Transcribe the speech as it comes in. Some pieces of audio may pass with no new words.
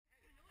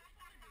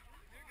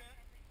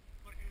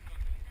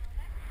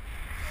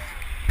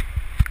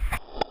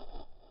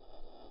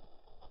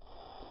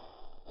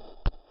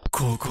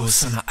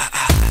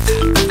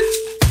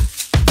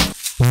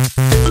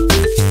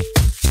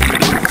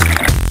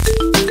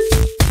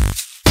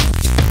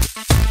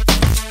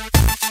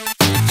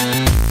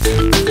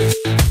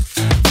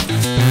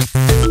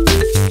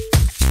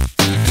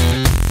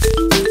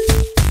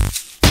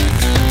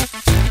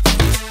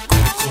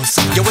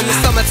Yo, in the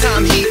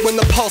summertime heat, when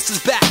the pulse is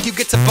back, you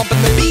get to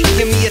bumping the beat,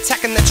 hear me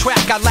attacking the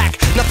track. I lack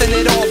nothing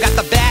at all, got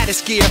the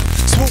baddest gear.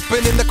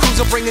 Swooping in the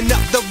cruiser, bringing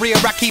up the rear.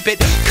 I keep it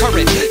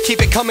current,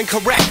 keep it coming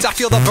correct. I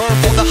feel the burn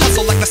for the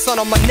hustle like the sun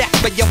on my neck.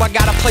 But yo, I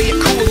gotta play it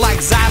cool like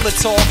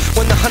xylitol.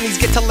 When the honeys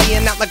get to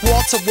laying out like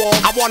wall to wall,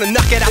 I wanna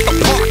knock it out the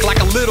park like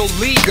a little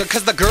leaguer.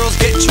 Cause the girls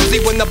get choosy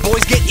when the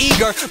boys get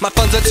eager. My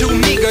funds are too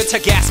meager to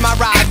gas my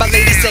ride, but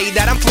ladies say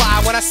that I'm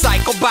fly when I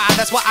cycle by.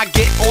 That's why I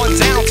get on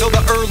down till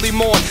the early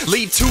morn.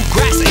 Leave two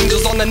grass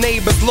angels on the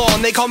neighbor's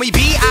lawn. They call me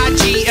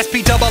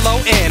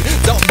B-I-G-S-P-O-O-N.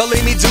 Don't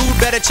believe me, dude,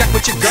 better check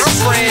with your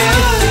girlfriend.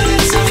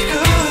 It's so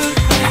good,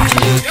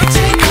 you can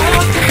take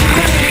off the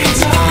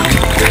brakes on.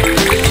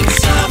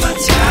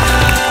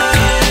 Summertime,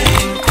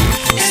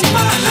 in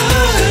my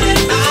hood,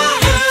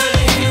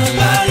 ain't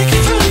nobody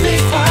can do me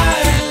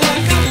quiet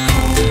like a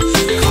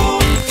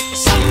cool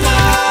summer.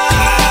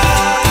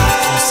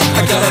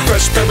 I got a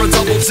fresh pair of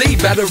double D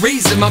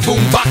batteries in my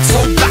boombox.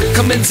 Hold back,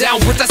 coming down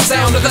with the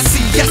sound of the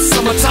sea. Yes,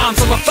 summertime,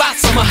 summer flat,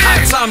 summer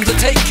high. Time to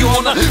take you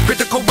on a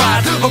critical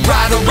ride.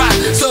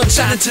 Alright, sun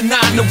shining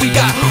tonight, and we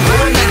got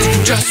one night to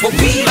do just what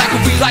we like.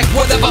 And we like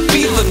whatever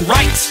feeling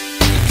right.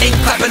 Ain't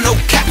clapping no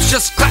caps,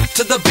 just clap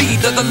to the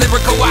beat of the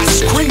lyrical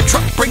ice cream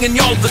truck, bringing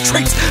y'all the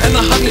treats. And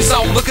the honey's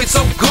all looking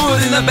so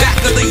good in the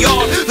back of the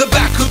yard, the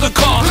back of the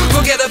car.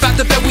 Forget about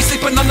the bed, we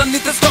sleeping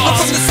underneath the stars.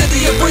 I'm from the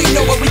city of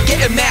Reno, where we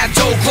getting mad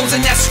dough,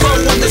 closing that scroll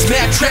on this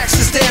mad tracks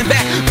to stand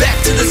back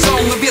to the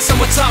zone of your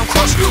summertime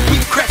crush. We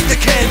cracked the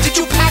can.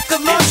 Did you pack a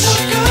lunch? It's so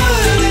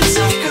good, it's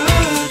so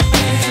good,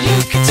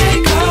 you can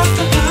take off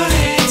the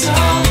brakes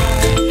on.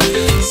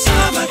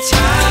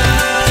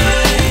 Summertime,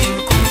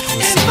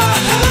 in my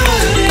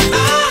hood, ain't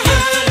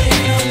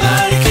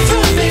nobody can do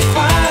me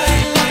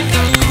quiet like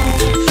a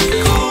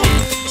cool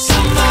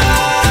summer.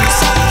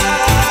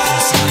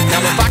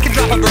 Now if I can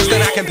drop a verse,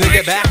 then I can pick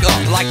it back up.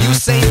 Like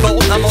Usain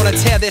Bolt, I'm gonna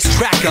tear this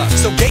track up.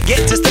 So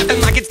get to stepping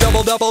like it's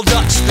double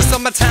Dutch. The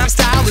summertime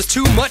style is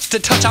too much to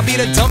touch. I'll be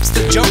the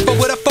dumpster jumper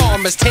with a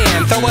farmer's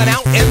tan, throwing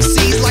out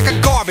MCs like a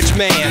garbage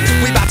man.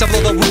 We about to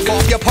blow the roof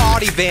off your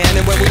party van,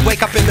 and when we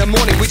wake up in the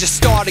morning, we just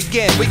start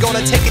again. We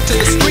gonna take it to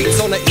the streets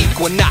on the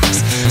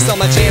equinox.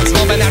 Summer jams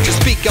bumping out your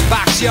speaker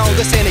box. Yo,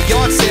 this ain't a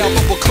yard sale,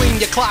 but we'll clean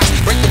your clocks.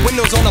 Break the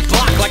windows on the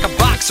block like a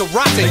box of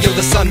rocks. And yo,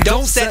 the sun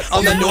don't set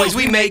on the noise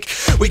we make.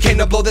 We came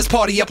to blow this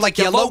party up like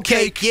yellow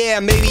cake. Yeah,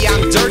 maybe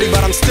I'm dirty,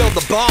 but I'm still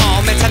the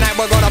bomb. And tonight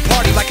we're gonna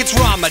party like it's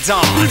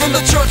Ramadan. From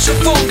the church of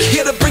funk,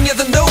 here to bring you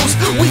the news.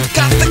 We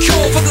got the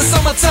cure for the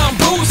summertime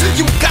blues.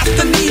 You got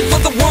the need for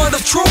the word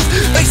of truth.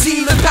 They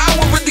see the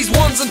power in these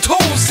ones and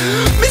twos.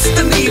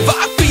 Mr. Neva,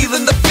 I'm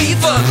feeling the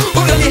fever.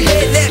 Hold on your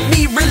head, let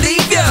me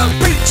relieve ya.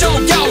 Preach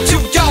on